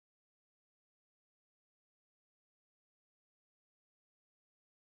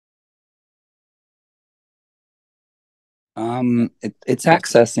It's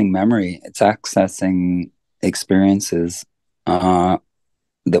accessing memory. It's accessing experiences that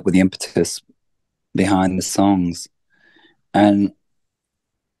were the impetus behind the songs. And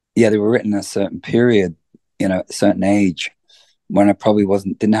yeah, they were written at a certain period, at a certain age when I probably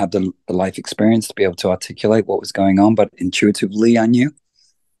didn't have the life experience to be able to articulate what was going on, but intuitively I knew.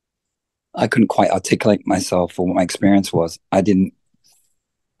 I couldn't quite articulate myself or what my experience was. I didn't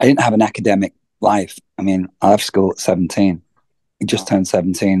have an academic life. I mean, I left school at 17. I just turned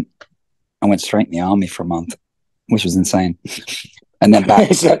 17. I went straight in the army for a month, which was insane. And then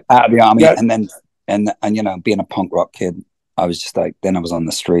back So, out of the army, yeah, and being a punk rock kid, I was just like, then I was on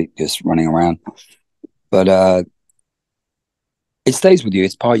the street just running around. But it stays with you.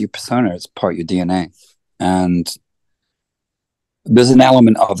 It's part of your persona. It's part of your DNA. And there's an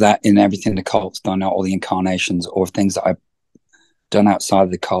element of that in everything the cult's done, all the incarnations or things that I've done outside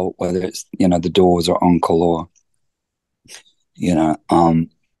of the cult, whether it's, the Doors or Uncle or, you know, um,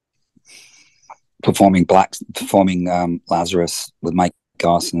 performing Lazarus with Mike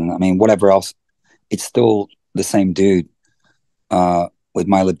Garson. I mean, whatever else, it's still the same dude with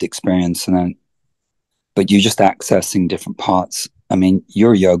my lived experience. But you're just accessing different parts. I mean,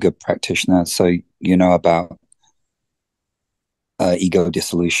 you're a yoga practitioner, so you know about ego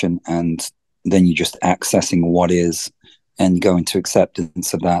dissolution, and then you're just accessing what is and go into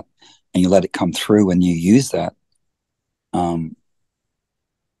acceptance of that, and you let it come through and you use that. Um,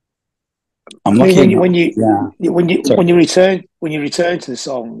 I'm I mean, lucky when you enough. when you Yeah. Sorry. when you return to the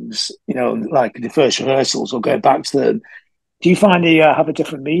songs, like the first rehearsals or go back to them, do you find they have a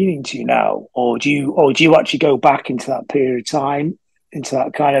different meaning to you now, or do you actually go back into that period of time, into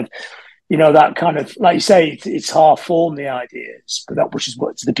that kind of that kind of, like you say, it's half formed, the ideas, but that which is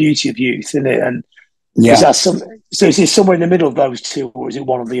what's the beauty of youth, isn't it? And is Yeah. that so is it somewhere in the middle of those two, or is it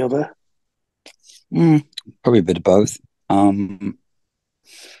one or the other? Mm, Probably a bit of both.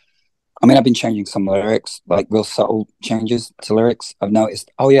 I mean, I've been changing some lyrics, like real subtle changes to lyrics. I've noticed,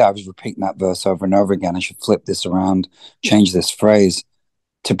 oh yeah, I was repeating that verse over and over again. I should flip this around, change this phrase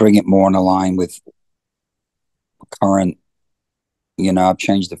to bring it more in line with current. I've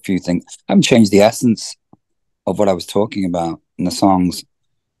changed a few things. I haven't changed the essence of what I was talking about in the songs,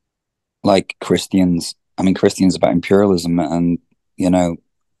 like Christians. I mean, Christians about imperialism and, you know,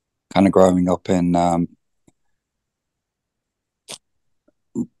 kind of growing up in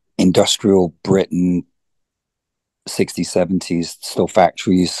industrial Britain, 60s, 70s, still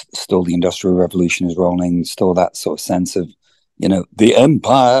factories, still the industrial revolution is rolling, still that sort of sense of, the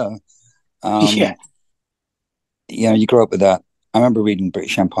empire. Yeah, Um, you grow up with that. I remember reading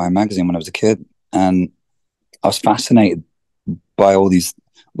British Empire magazine when I was a kid, and I was fascinated by all these,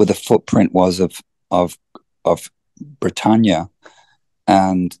 where the footprint was of of Britannia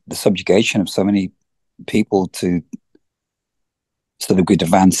and the subjugation of so many people to so that we could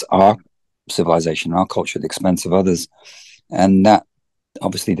advance our civilization, our culture at the expense of others. And that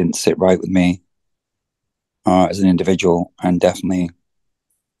obviously didn't sit right with me as an individual. And definitely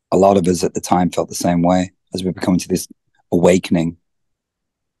a lot of us at the time felt the same way as we were coming to this awakening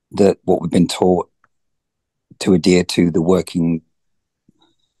that what we've been taught to adhere to the working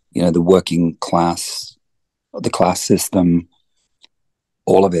class, the class system,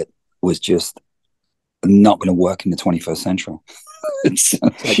 all of it was just not going to work in the 21st century. It's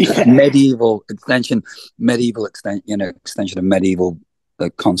like yeah, medieval extension of medieval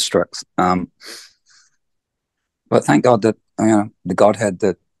constructs. But thank God that the Godhead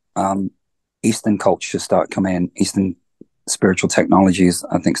that Eastern cultures start coming in, Eastern spiritual technologies,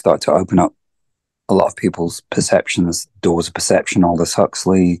 I think, start to open up a lot of people's perceptions, doors of perception. Aldous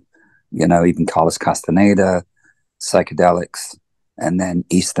Huxley, even Carlos Castaneda, psychedelics, and then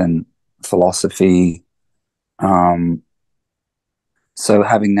Eastern philosophy. Um, so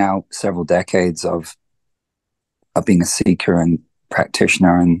having now several decades of being a seeker and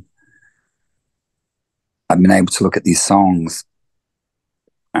practitioner, and I've been able to look at these songs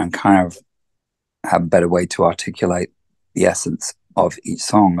and kind of have a better way to articulate the essence of each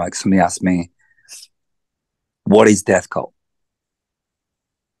song. Like somebody asked me, "What is death cult?"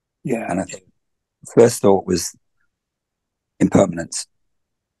 yeah, And I think first thought was impermanence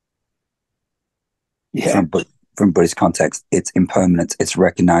yeah, from from Buddhist context. It's impermanence. It's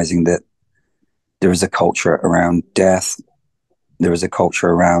recognizing that there is a culture around death. There is a culture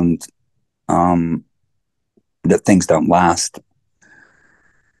around um, that things don't last.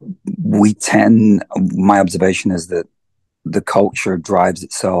 My observation is that the culture drives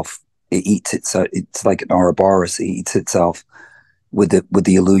itself. It eats itself. It's like an Ouroboros. It eats itself with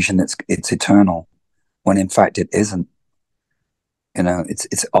the illusion that it's eternal, when in fact it isn't.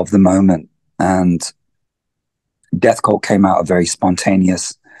 It's of the moment, and Death Cult came out of very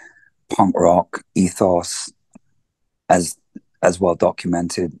spontaneous punk rock ethos, as well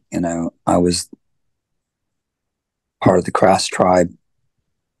documented. I was part of the Crass tribe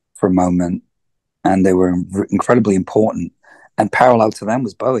for a moment, and they were incredibly important. And parallel to them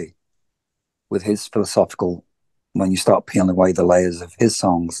was Bowie with his philosophical. When you start peeling away the layers of his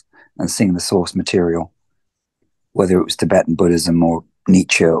songs and seeing the source material, whether it was Tibetan Buddhism or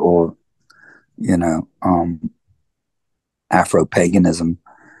Nietzsche or Afro paganism,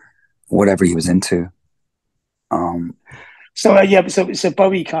 whatever he was into. So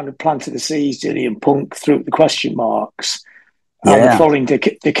Bowie kind of planted the seeds, did he, and punk through the question marks. And the Yeah, following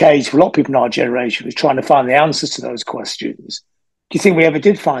decades, for a lot of people in our generation, was trying to find the answers to those questions. Do you think we ever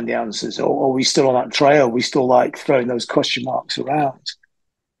did find the answers, or are we still on that trail? Are we still like throwing those question marks around?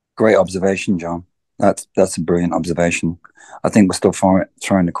 great observation, John. That's a brilliant observation. I think we're still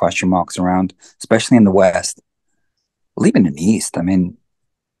throwing the question marks around, especially in the West. Well, even in the East. I mean,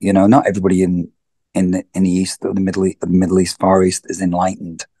 not everybody in the East or the Middle East, Far East is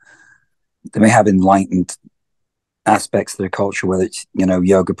enlightened. They may have enlightened aspects of their culture, whether it's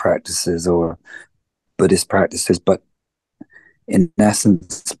yoga practices or Buddhist practices, but in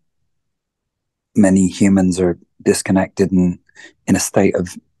essence, many humans are disconnected and in a state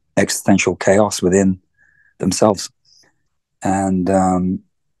of existential chaos within themselves, and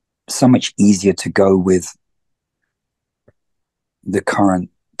so much easier to go with the current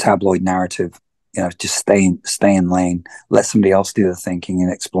tabloid narrative. Just stay in lane, let somebody else do the thinking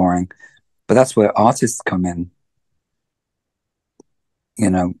and exploring. But that's where artists come in.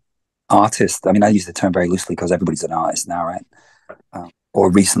 Artist. I mean, I use the term very loosely because everybody's an artist now, right? Or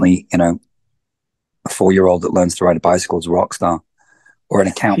recently, a 4-year-old that learns to ride a bicycle is a rock star, or an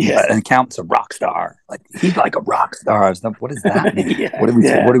accountant. Yeah, An accountant's a rock star. Like he's like a rock star. What does that mean? yeah, What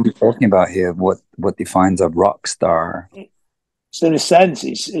yeah. are we talking about here? What defines a rock star? So in a sense,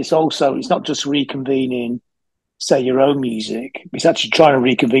 it's also it's not just reconvening, say, your own music. It's actually trying to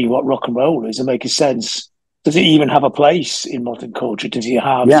reconvene what rock and roll is and make a sense. Does it even have a place in modern culture? Does it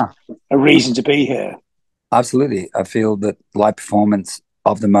have Yeah, a reason to be here? absolutely. I feel that live performance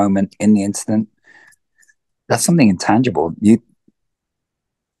of the moment in the instant, that's something intangible.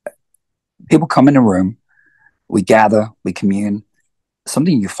 People come in a room, we gather, we commune,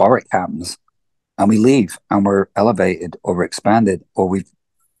 something euphoric happens, and we leave, and we're elevated, or we're expanded, or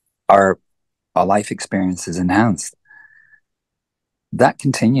our our life experience is enhanced. That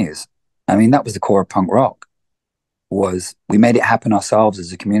continues. I mean, that was the core of punk rock. Was we made it happen ourselves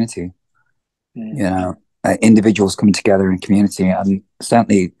as a community? Mm. You know, individuals coming together in community, and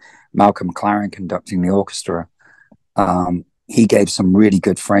certainly Malcolm McLaren conducting the orchestra. He gave some really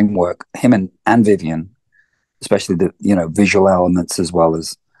good framework. Him and Vivian, especially the visual elements as well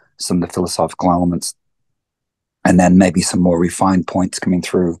as some of the philosophical elements, and then maybe some more refined points coming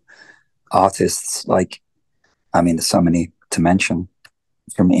through artists like, I mean, there's so many to mention,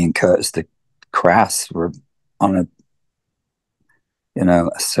 from Ian Curtis to Crass. Were on a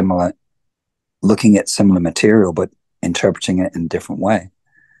similar, looking at similar material but interpreting it in a different way.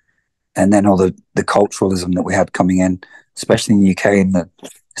 And then all the culturalism that we had coming in, especially in the UK in the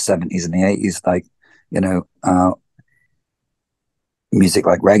 70s and the 80s, like music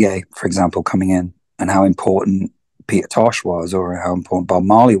like reggae, for example, coming in, and how important Peter Tosh was, or how important Bob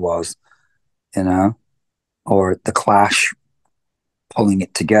Marley was, or the Clash pulling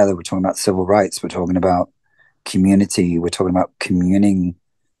it together. We're talking about civil rights. We're talking about community. We're talking about communing,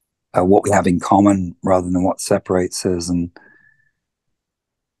 what we have in common rather than what separates us. And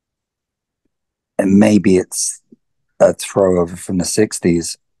maybe it's a throw over from the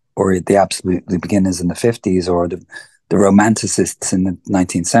 60s, or the absolutely beginners in the 50s, or the romanticists in the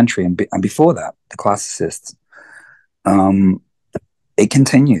 19th century, and before that, the classicists. It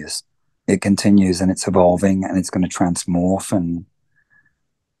continues. It continues, and it's evolving, and it's going to transmorph, and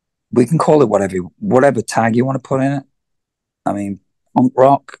we can call it whatever tag you want to put in it. I mean, punk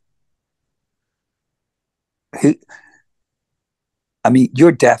rock. Who? I mean,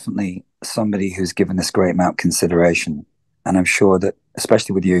 you're definitely somebody who's given this great amount of consideration, and I'm sure that,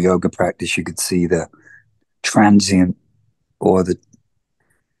 especially with your yoga practice, you could see the transient or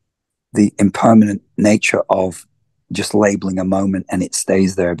the impermanent nature of just labeling a moment and it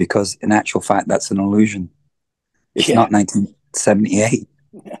stays there, because in actual fact that's an illusion. It's Yeah. not 1978.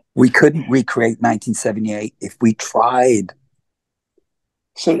 We couldn't recreate 1978 if we tried.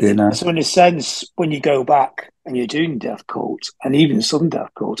 So, you know so in a sense, when you go back and you're doing death cult, and even some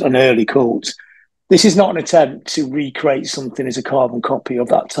death cult and early cults, this is not an attempt to recreate something as a carbon copy of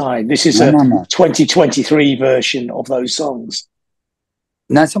that time. This is no, a no, no, 2023 version of those songs.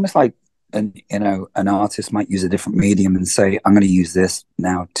 no. It's almost like and an artist might use a different medium and say, I'm going to use this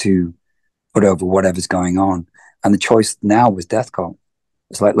now to put over whatever's going on. And the choice now was Death Cult.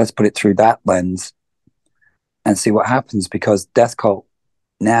 It's like, let's put it through that lens and see what happens, because Death Cult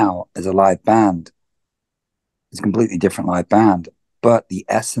now as a live band is a completely different live band, but the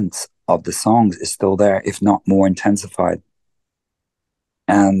essence of the songs is still there, if not more intensified.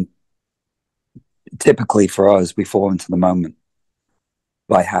 And typically for us, we fall into the moment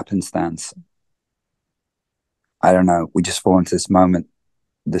by happenstance. I don't know. We just fall into this moment,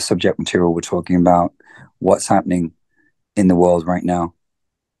 the subject material we're talking about, what's happening in the world right now,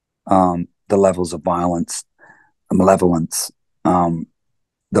 the levels of violence, malevolence, the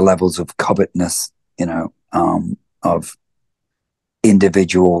levels of covetousness, of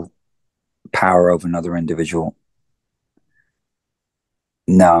individual power over another individual.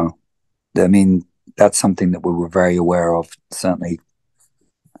 No, I mean, that's something that we were very aware of. Certainly,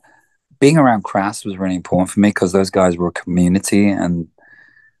 being around Crass was really important for me because those guys were a community and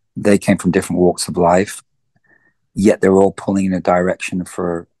they came from different walks of life, yet they were all pulling in a direction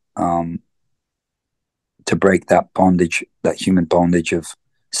for to break that bondage, that human bondage of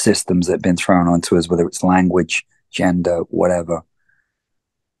systems that have been thrown onto us, whether it's language, gender, whatever.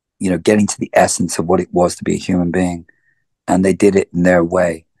 Getting to the essence of what it was to be a human being, and they did it in their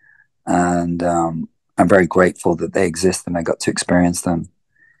way. And I'm very grateful that they exist and I got to experience them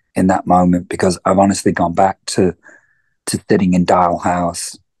in that moment, because I've honestly gone back to sitting in Dial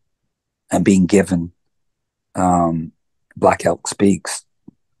House and being given Black Elk Speaks,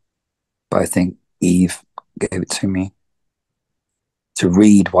 but I think Eve gave it to me to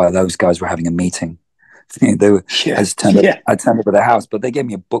read while those guys were having a meeting. They were, Yeah, I turned up at their house, but they gave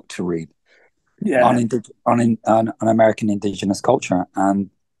me a book to read yeah, on American indigenous culture, and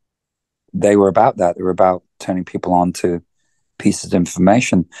they were about that. They were about turning people on to pieces of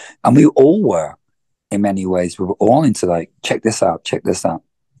information, and we all were, in many ways. We were all into like, check this out, check this out.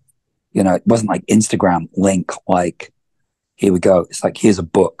 It wasn't like Instagram link, like, here we go. It's like, here's a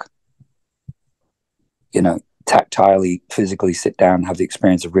book. Tactilely, physically sit down, have the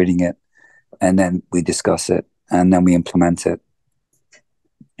experience of reading it, and then we discuss it, and then we implement it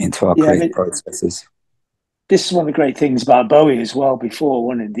into our yeah. creative processes. This is one of the great things about Bowie as well. Before,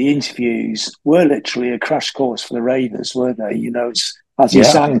 one of the interviews were literally a crash course for the ravers, weren't they? It's, as he Yeah,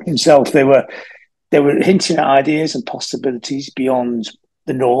 sang himself, they were hinting at ideas and possibilities beyond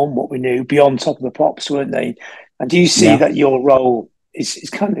the norm, what we knew, beyond Top of the Pops, weren't they? And do you see yeah, that your role is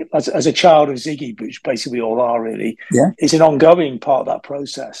kind of, as a child of Ziggy, which basically we all are really, yeah, is an ongoing part of that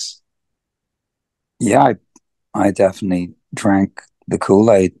process? yeah. I definitely drank the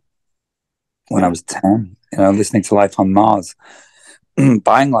Kool-Aid when I Yeah, was 10. Listening to Life on Mars,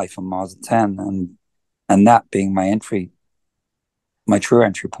 buying Life on Mars at 10, and that being my true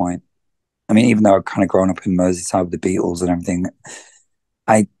entry point. I mean, even though I'd kind of grown up in Merseyside with the Beatles and everything,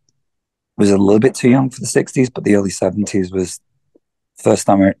 I was a little bit too young for the 60s, but the early 70s was the first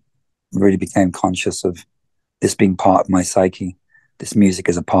time I really became conscious of this being part of my psyche. This music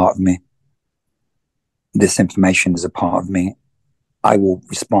is a part of me. This information is a part of me. I will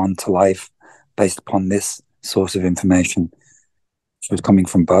respond to life based upon this source of information, which was coming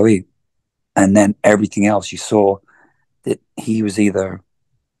from Bowie. And then everything else you saw that he was either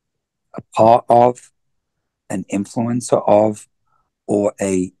a part of, an influencer of, or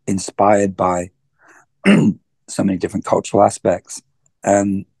a inspired by so many different cultural aspects.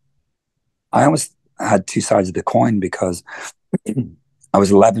 And I almost had two sides of the coin, because I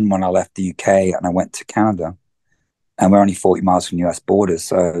was 11 when I left the UK and I went to Canada, and we're only 40 miles from US borders.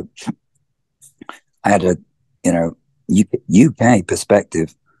 So I had a, you know, UK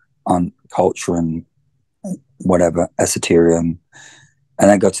perspective on culture and whatever, esoteria.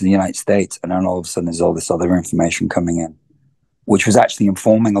 And I go to the United States, and then all of a sudden there's all this other information coming in, which was actually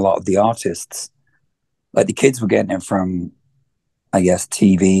informing a lot of the artists. Like the kids were getting it from, I guess,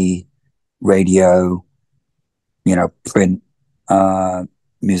 TV, radio, print,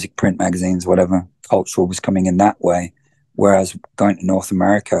 music, print magazines, whatever. Cultural was coming in that way. Whereas going to North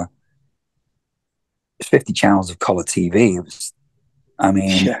America, it's 50 channels of color TV. It was, I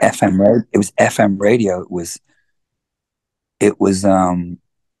mean, yeah, it was FM radio. It was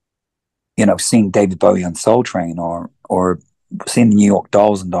seeing David Bowie on Soul Train, or seeing the New York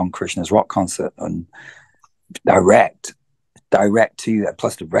Dolls and Don Krishna's rock concert, and direct to you.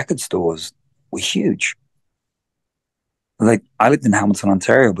 Plus the record stores were huge. Like I lived in Hamilton,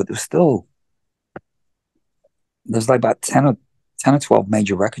 Ontario, but there's like about 10 or 12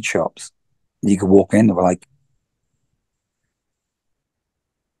 major record shops you could walk in. They were like,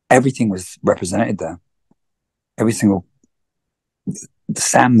 everything was represented there. Every single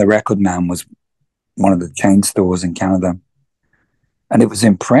Sam the Record Man was one of the chain stores in Canada, and it was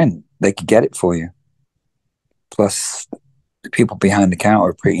in print. They could get it for you. Plus, the people behind the counter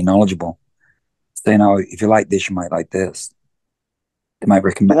are pretty knowledgeable. So, if you like this, you might like this. They might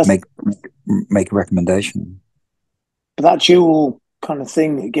But make a recommendation. that dual kind of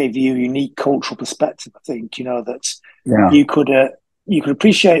thing that gave you a unique cultural perspective. I think that Yeah, you could uh, you could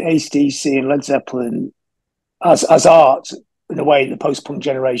appreciate AC/DC and Led Zeppelin as art in a way the post punk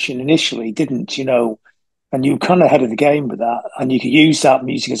generation initially didn't. And you were kind of ahead of the game with that, and you could use that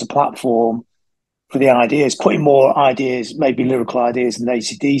music as a platform for the ideas, putting more ideas, maybe lyrical ideas than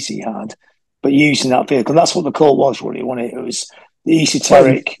AC/DC had, but using that vehicle. And that's what the cult was, really, wasn't it? It was the well,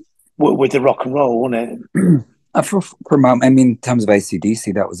 esoteric with the rock and roll, wasn't it? for a moment, I mean, in terms of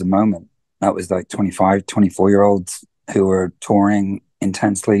ACDC, that was a moment. That was like 25, 24-year-olds who were touring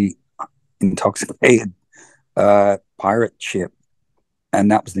intensely intoxicated pirate ship.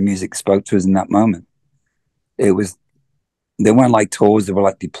 And that was the music that spoke to us in that moment. It was, they weren't like tours, they were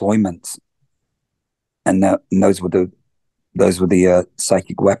like deployments. And those were the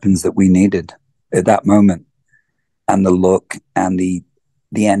psychic weapons that we needed at that moment. And the look and the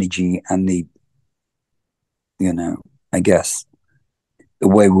energy and I guess the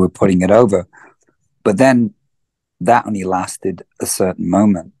way we were putting it over. But then that only lasted a certain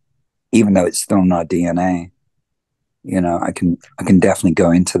moment, even though it's still in our DNA. I can definitely go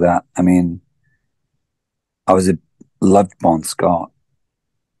into that. I mean, loved Bon Scott.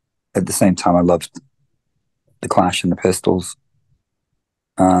 At the same time, I loved the Clash and the Pistols,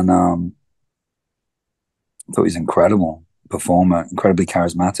 and I thought he was an incredible performer, incredibly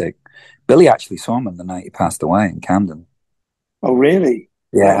charismatic. Billy actually saw him on the night he passed away in Camden. Oh, really?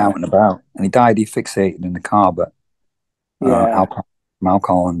 Yeah, Yeah, out and about, and he died. He fixated in the car, but yeah.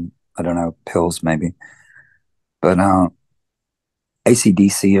 alcohol and I don't know, pills maybe. But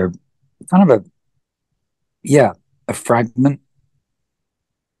ACDC are kind of a fragment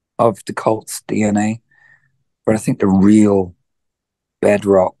of the cult's DNA. But I think the real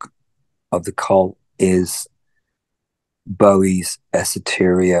bedrock of the cult is Bowie's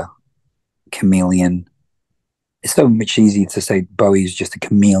esoteria, chameleon. It's so much easier to say Bowie is just a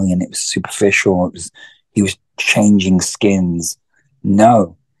chameleon. It was superficial. He was changing skins.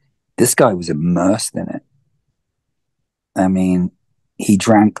 No, this guy was immersed in it. I mean, he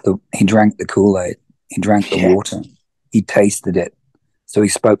drank the Kool-Aid. He drank the Yeah. water. He tasted it. So he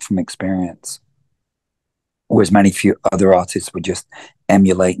spoke from experience. Whereas many few other artists were just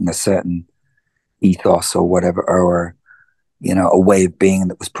emulating a certain ethos or whatever, or a way of being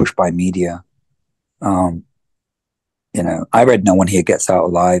that was pushed by media. Um, I read No One Here Gets Out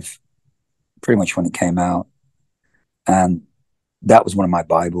Alive pretty much when it came out, and that was one of my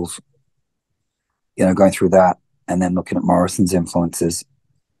Bibles. Going through that and then looking at Morrison's influences,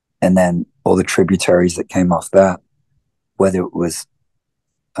 and then all the tributaries that came off that, whether it was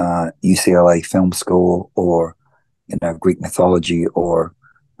UCLA Film School or Greek mythology or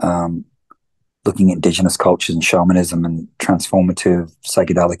looking at indigenous cultures and shamanism and transformative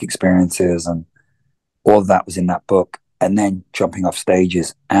psychedelic experiences, and all of that was in that book. And then jumping off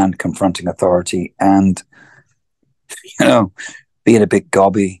stages and confronting authority and being a bit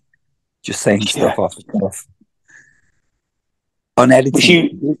gobby, just saying Yeah. stuff off the cuff, Which unedited,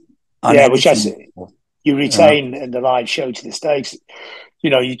 which I unedited. see you retain in the live show to this day.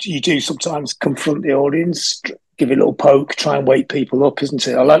 You do sometimes confront the audience, give it a little poke, try and wake people up, isn't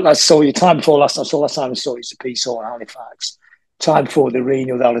it? I saw you time before last. I saw last time I saw you was a piece on Halifax. Time before the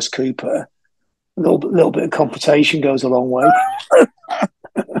arena with Alice Cooper. A little bit of confrontation goes a long way.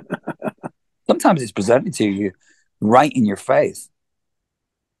 Sometimes it's presented to you right in your face,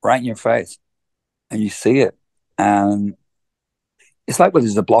 right in your face, and you see it, and it's like when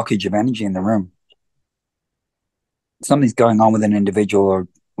there's a blockage of energy in the room. Something's going on with an individual or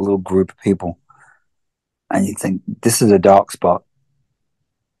a little group of people, and you think this is a dark spot.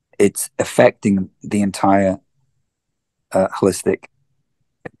 It's affecting the entire holistic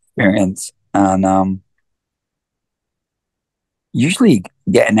experience, and usually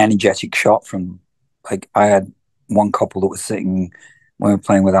get an energetic shot from. Like I had one couple that was sitting when we were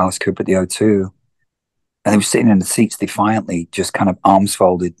playing with Alice Cooper at the O2, and they were sitting in the seats defiantly, just kind of arms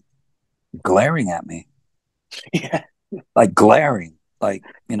folded, glaring at me, Yeah. like glaring, like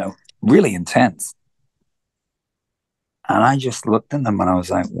really intense. And I just looked at them and I was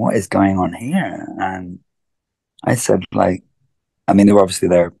like, "What is going on here?" And I said, like, I mean, they were obviously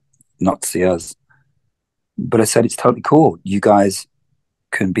there not to see us, but I said, "It's totally cool. You guys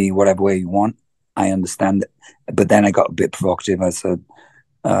can be whatever way you want. I understand it." But then I got a bit provocative. I said,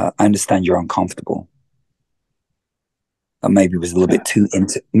 "I understand you're uncomfortable." or maybe it was a little bit too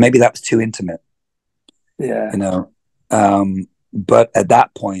intimate. Maybe that was too intimate, Yeah. you know. But at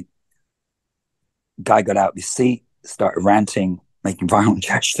that point, guy got out of his seat, started ranting, making violent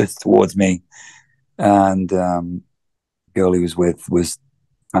gestures towards me, and girl he was with was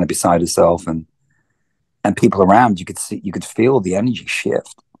kind of beside herself, and people around, you could feel the energy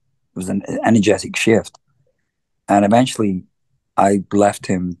shift. It was an energetic shift, and eventually, I left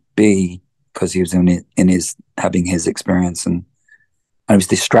him be because he was in his having his experience, and it was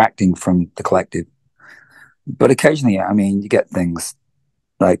distracting from the collective. But occasionally, I mean, you get things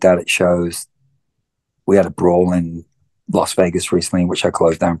like that at shows. We had a brawl in Las Vegas recently, which I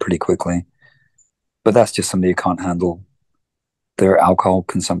closed down pretty quickly. But that's just somebody who can't handle their alcohol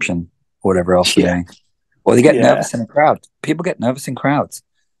consumption or whatever else Yeah. today. Or they get Yeah. nervous in a crowd. People get nervous in crowds,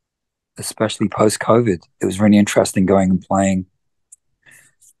 especially post COVID. It was really interesting going and playing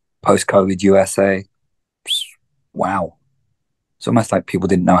post COVID USA. Wow. It's almost like people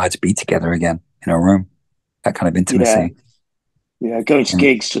didn't know how to be together again in a room, that kind of Yeah. intimacy. Yeah. Going to And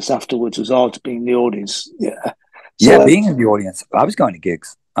gigs just afterwards was hard to be in the audience. Yeah. yeah, So, being in the audience, I was going to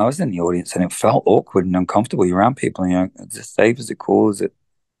gigs. I was in the audience and it felt awkward and uncomfortable. You're around people, you know, is it safe? Is it cool? Is it?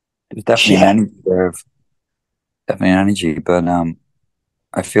 There's definitely an yeah. energy there of definitely an energy, but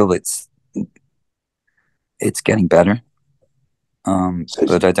I feel it's getting better. So,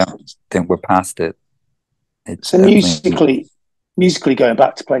 But I don't think we're past it. It's so definitely musically going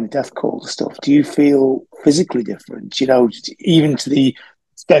back to playing the deathcore stuff, do you feel physically different? You know, even to the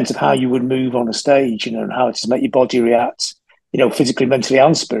extent of how you would move on a stage, you know, and how it does make your body react, you know, physically, mentally,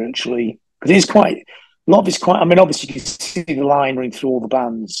 and spiritually. Because it is quite a lot of it's quite. I mean, obviously you can see the line running through all the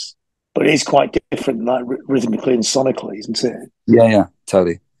bands, but it is quite different, like rhythmically and sonically, isn't it? yeah,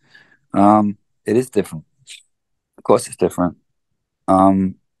 totally. It is different. Of course, it's different.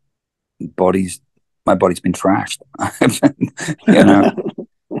 Um, bodies, my body's been trashed. You know,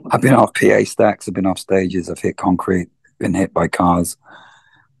 I've been off PA stacks. I've been off stages. I've hit concrete. Been hit by cars.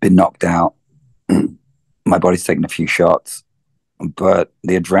 Been knocked out. My body's taken a few shots, but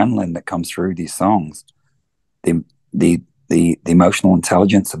the adrenaline that comes through these songs, the the the emotional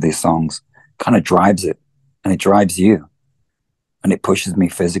intelligence of these songs, kind of drives it, and it drives you, and it pushes me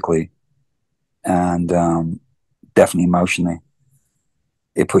physically, and definitely emotionally.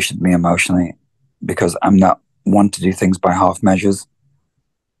 It pushes me emotionally because I'm not one to do things by half measures.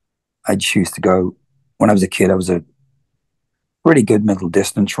 I choose to go. When I was a kid, I was a pretty good middle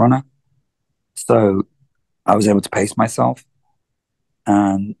distance runner, so I was able to pace myself,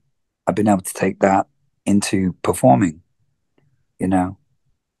 and I've been able to take that into performing. You know,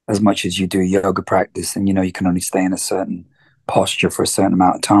 as much as you do yoga practice, and you know you can only stay in a certain posture for a certain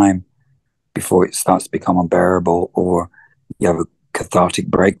amount of time before it starts to become unbearable, or you have a cathartic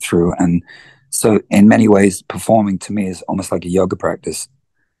breakthrough. And so, in many ways, performing to me is almost like a yoga practice.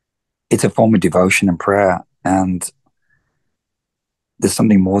 It's a form of devotion and prayer, and there's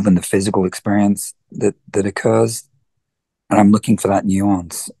something more than the physical experience that occurs. And I'm looking for that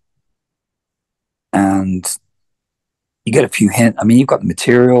nuance. And you get a few hints. I mean, you've got the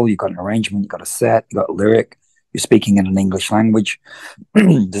material, you've got an arrangement, you've got a set, you've got a lyric, you're speaking in an English language.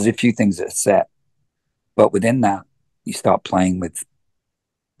 There's a few things that are set, but within that, you start playing with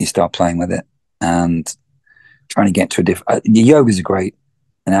you start playing with it and trying to get to a different. Yoga is a great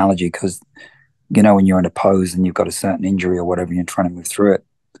analogy because you know when you're in a pose and you've got a certain injury or whatever, you're trying to move through it.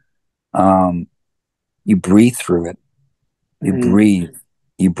 Um, you breathe through it. You Mm. breathe.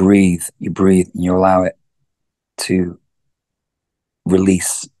 You breathe. You breathe, and you allow it to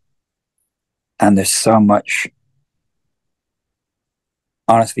release. And there's so much.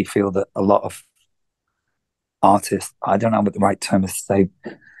 Honestly, feel that a lot of artists. I don't know what the right term is to say.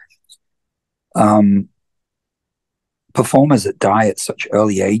 Um, performers that die at such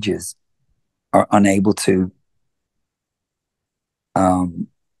early ages are unable to um,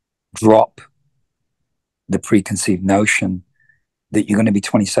 drop the preconceived notion that you're going to be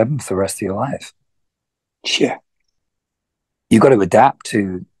 27 for the rest of your life. Yeah. You've got to adapt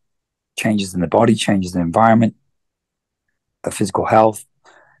to changes in the body, changes in the environment, physical health,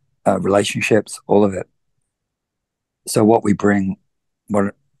 relationships, all of it. So what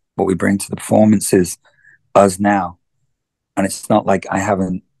what we bring to the performance is us now, and it's not like I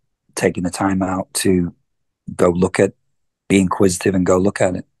haven't taken the time out to go look at, be inquisitive, and go look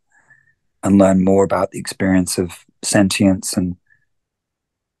at it and learn more about the experience of sentience and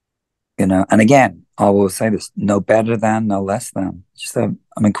you know. And again, I will say this: no better than, no less than. Just I'm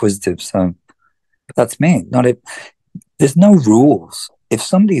inquisitive, so but that's me. Not if there's no rules. If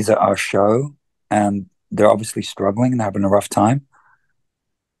somebody's at our show and they're obviously struggling and having a rough time,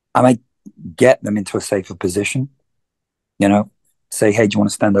 I might get them into a safer position, you know, say, hey, do you want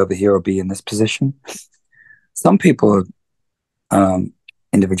to stand over here or be in this position? Some people,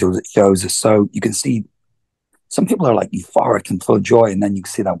 individuals at shows are so, you can see some people are like euphoric and full of joy. And then you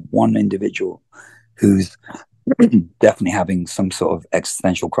can see that one individual who's definitely having some sort of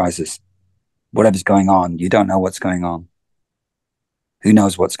existential crisis. Whatever's going on, you don't know what's going on. Who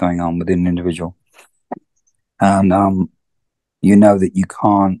knows what's going on within an individual? And you know that you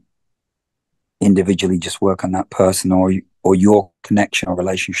can't individually just work on that person or your connection or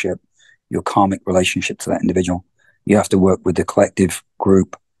relationship, your karmic relationship to that individual. You have to work with the collective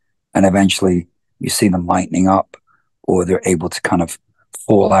group, and eventually you see them lightening up, or they're able to kind of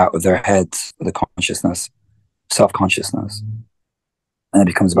fall out of their heads, the consciousness, self-consciousness, and it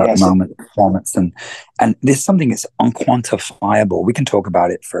becomes about the Yes. moment, the performance, and there's something that's unquantifiable. We can talk about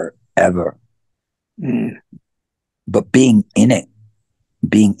it forever, but being in it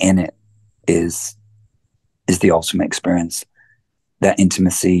is the ultimate experience. That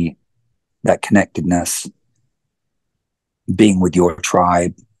intimacy, that connectedness, being with your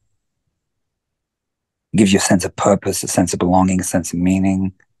tribe gives you a sense of purpose, a sense of belonging, a sense of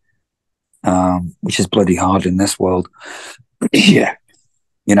meaning, which is bloody hard in this world. Yeah.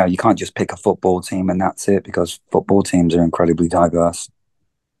 You know, you can't just pick a football team and that's it, because football teams are incredibly diverse.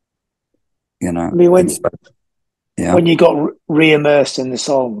 You know, I mean, yeah. when you got re-immersed in the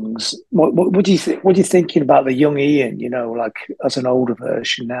songs, what do you think? What are you thinking about the young Ian? You know, like as an older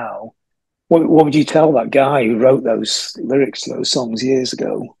version now. What would you tell that guy who wrote those lyrics to those songs years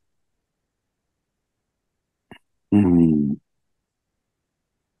ago? Mm.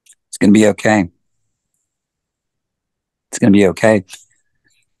 It's going to be okay. It's going to be okay.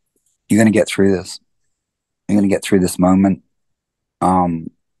 You're going to get through this. You're going to get through this moment. The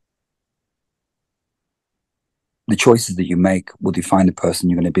choices that you make will define the person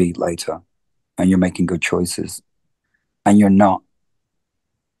you're going to be later, and you're making good choices. And you're not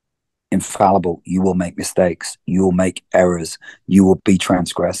infallible. You will make mistakes. You will make errors. You will be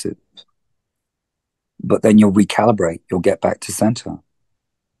transgressive. But then you'll recalibrate. You'll get back to center.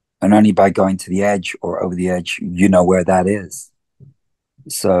 And only by going to the edge or over the edge, you know where that is.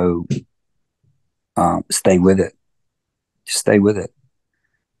 So stay with it. Just stay with it.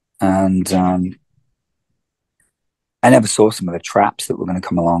 And I never saw some of the traps that were going to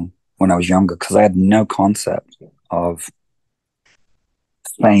come along when I was younger, because I had no concept of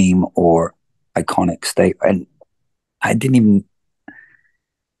fame or iconic state. And I didn't even,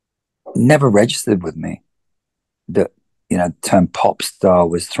 never registered with me that, you know, the term pop star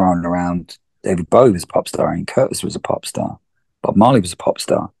was thrown around. David Bowie was a pop star, and Curtis was a pop star. Bob Marley was a pop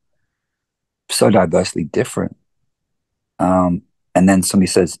star. So diversely different. And then somebody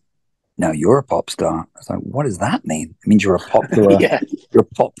says, "No, you're a pop star." I was like, "What does that mean?" It means you're a popular, Yeah. you're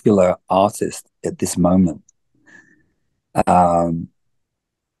a popular artist at this moment. And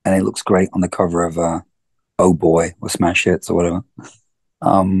it looks great on the cover of Oh Boy or Smash Hits or whatever.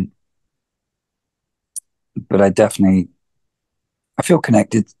 But I feel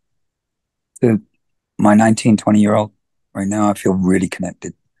connected to my 19, 20-year-old right now. I feel really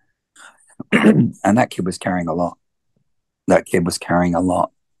connected. And that kid was carrying a lot. That kid was carrying a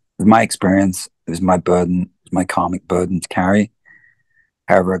lot. It was my experience. It was my burden. It was my karmic burden to carry.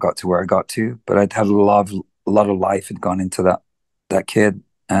 However, I got to where I got to, but I'd had a lot of life had gone into that kid,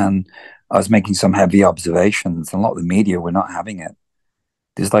 and I was making some heavy observations. And a lot of the media were not having it.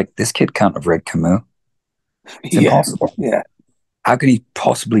 There's like, this kid can't have read Camus. It's Yeah. impossible. Yeah. How can he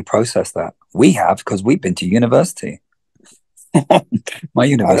possibly process that? We have, because we've been to university. my I know.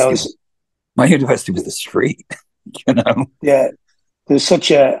 university, my university was the street. You know. Yeah. There's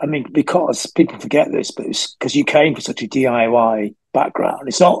such a, I mean, because people forget this, but it's because you came from such a DIY background.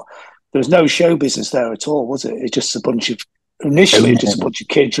 It's not, there was no show business there at all, was it? It's just a bunch of, initially, just a bunch of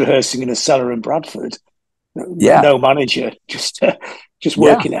kids rehearsing in a cellar in Bradford. Yeah, No manager, just yeah,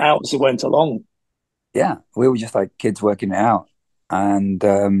 working it out as it went along. yeah. We were just like kids working it out, and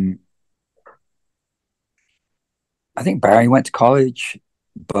I think Barry went to college.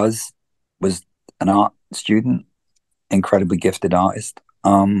 Buzz was an art student, incredibly gifted artist.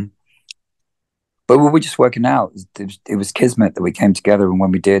 But we were just working out. It was kismet that we came together, and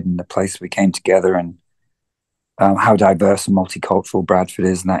when we did, and the place we came together, and how diverse and multicultural Bradford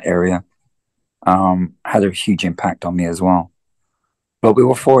is in that area, had a huge impact on me as well. But we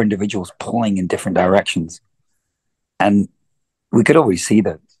were four individuals pulling in different directions, and we could always see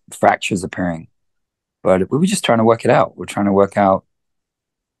the fractures appearing. But we were just trying to work it out. We're trying to work out.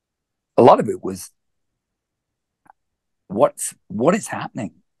 A lot of it was what is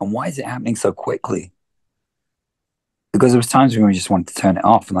happening, and why is it happening so quickly? Because there was times when we just wanted to turn it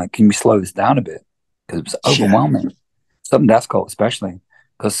off and like, can we slow this down a bit? Because it was Yeah. overwhelming. Southern Death Cult, especially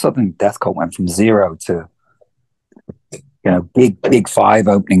because Southern Death Cult went from zero to big five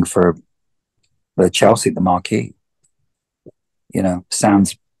opening for the Chelsea at the Marquee.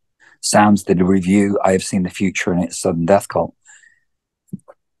 Sounds did a review. I have seen the future in it. Southern Death Cult.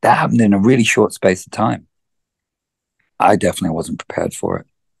 That happened in a really short space of time. I definitely wasn't prepared for it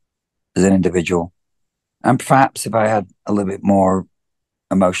as an individual. And perhaps if I had a little bit more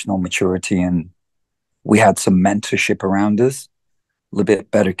emotional maturity and we had some mentorship around us, a little bit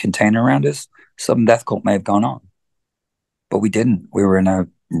better container around us, Southern Death Cult may have gone on. But we didn't. We were in a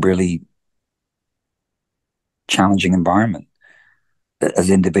really challenging environment as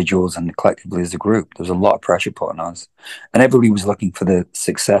individuals and collectively as a group. There was a lot of pressure put on us. And everybody was looking for the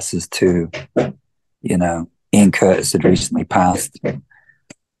successes too. Ian Curtis had recently passed.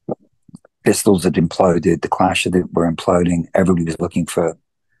 Pistols had imploded. The Clash were imploding. Everybody was looking for,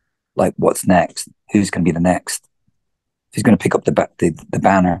 like, what's next? Who's going to be the next? Who's going to pick up the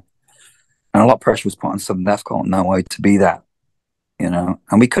banner? And a lot of pressure was put on Southern Death Cult in that way to be that, and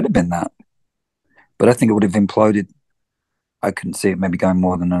we could have been that. But I think it would have imploded. I couldn't see it maybe going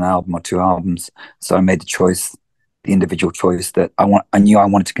more than an album or two albums. So I made the individual choice that I knew I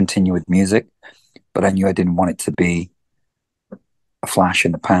wanted to continue with music, but I knew I didn't want it to be a flash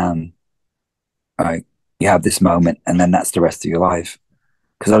in the pan. Right? You have this moment and then that's the rest of your life.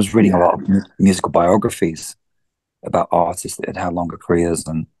 Because I was reading a lot of musical biographies about artists that had had longer careers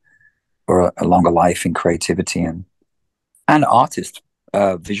or a longer life in creativity and artists,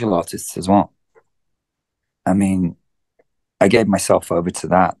 visual artists as well. I mean, I gave myself over to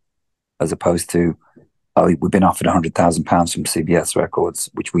that as opposed to, we've been offered £100,000 from CBS Records,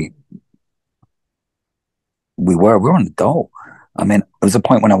 which we were on the dole. I mean, there was a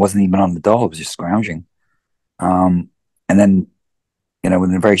point when I wasn't even on the dole. I was just scrounging. And then,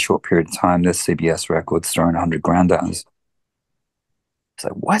 within a very short period of time, this CBS Records throwing 100 grand at us. It's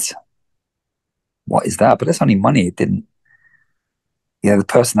like, what? What is that? But that's only money. It didn't, the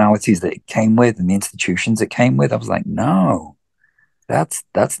personalities that it came with and the institutions it came with. I was like, no, that's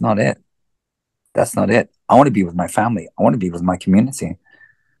not it. That's not it. I want to be with my family. I want to be with my community.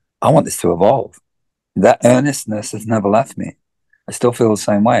 I want this to evolve. That earnestness has never left me. I still feel the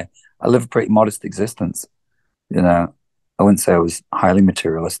same way. I live a pretty modest existence. I wouldn't say I was highly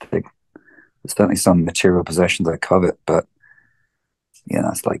materialistic. There's certainly some material possessions I covet, but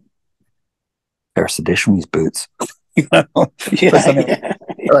it's like a pair of seditionaries boots. Like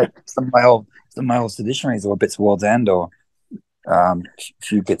some of my old seditionaries or bits of World's End or a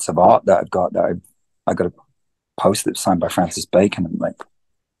few bits of art that I've got that I got a poster signed by Francis Bacon. I'm like,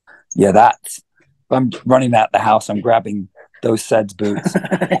 that's. If I'm running out the house, I'm grabbing those Seds boots,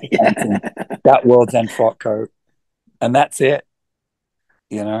 that World's End frock coat, and that's it.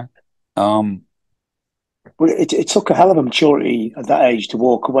 But it took a hell of a maturity at that age to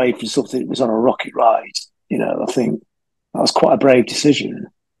walk away from something that was on a rocket ride. I think that was quite a brave decision.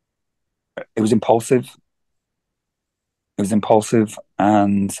 It was impulsive.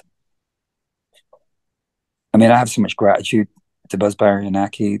 And I mean, I have so much gratitude to Buzz, Barry, and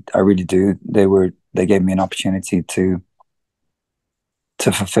Aki. I really do. They gave me an opportunity to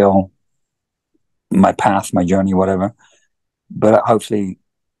fulfill my path, my journey, whatever. But hopefully,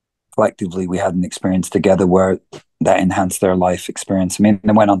 collectively, we had an experience together where that enhanced their life experience. I mean,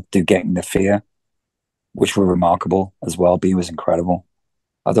 they went on to do Getting the Fear, which were remarkable as well. B was incredible.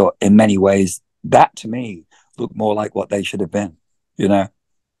 I thought in many ways that to me looked more like what they should have been,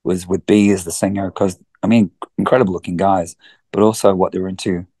 was with B as the singer. Because, I mean, incredible looking guys, but also what they were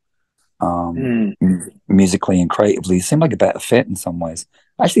into musically and creatively seemed like a better fit in some ways.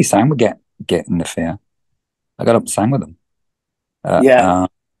 I actually sang with Getting the Fear. I got up and sang with them.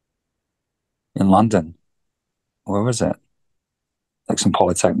 In London. Where was it? Like some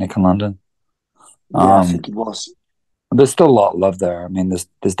polytechnic in London. I think it was. There's still a lot of love there. I mean,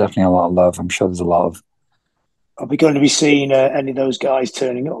 there's definitely a lot of love. I'm sure there's a lot of. Are we going to be seeing any of those guys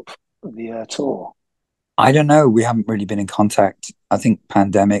turning up for the tour? I don't know. We haven't really been in contact. I think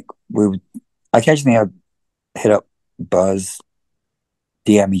pandemic. Occasionally I'd hit up Buzz,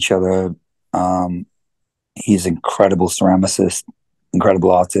 DM each other. He's an incredible ceramicist,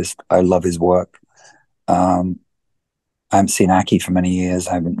 incredible artist. I love his work. I haven't seen Aki for many years.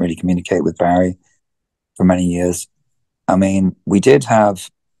 I haven't really communicated with Barry for many years. I mean, we did have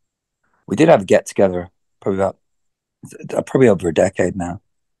a get together probably over a decade now.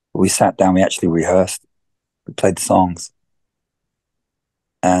 We sat down, we actually rehearsed, we played the songs,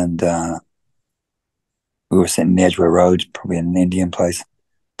 and we were sitting in the Edgware Road, probably in an Indian place,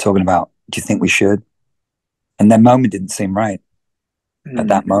 talking about, do you think we should? And that moment didn't seem right at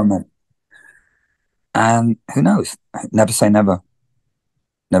that moment. And who knows? Never say never.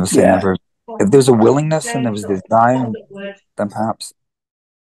 Never say Yeah. never. If there's a willingness and there was a desire, then perhaps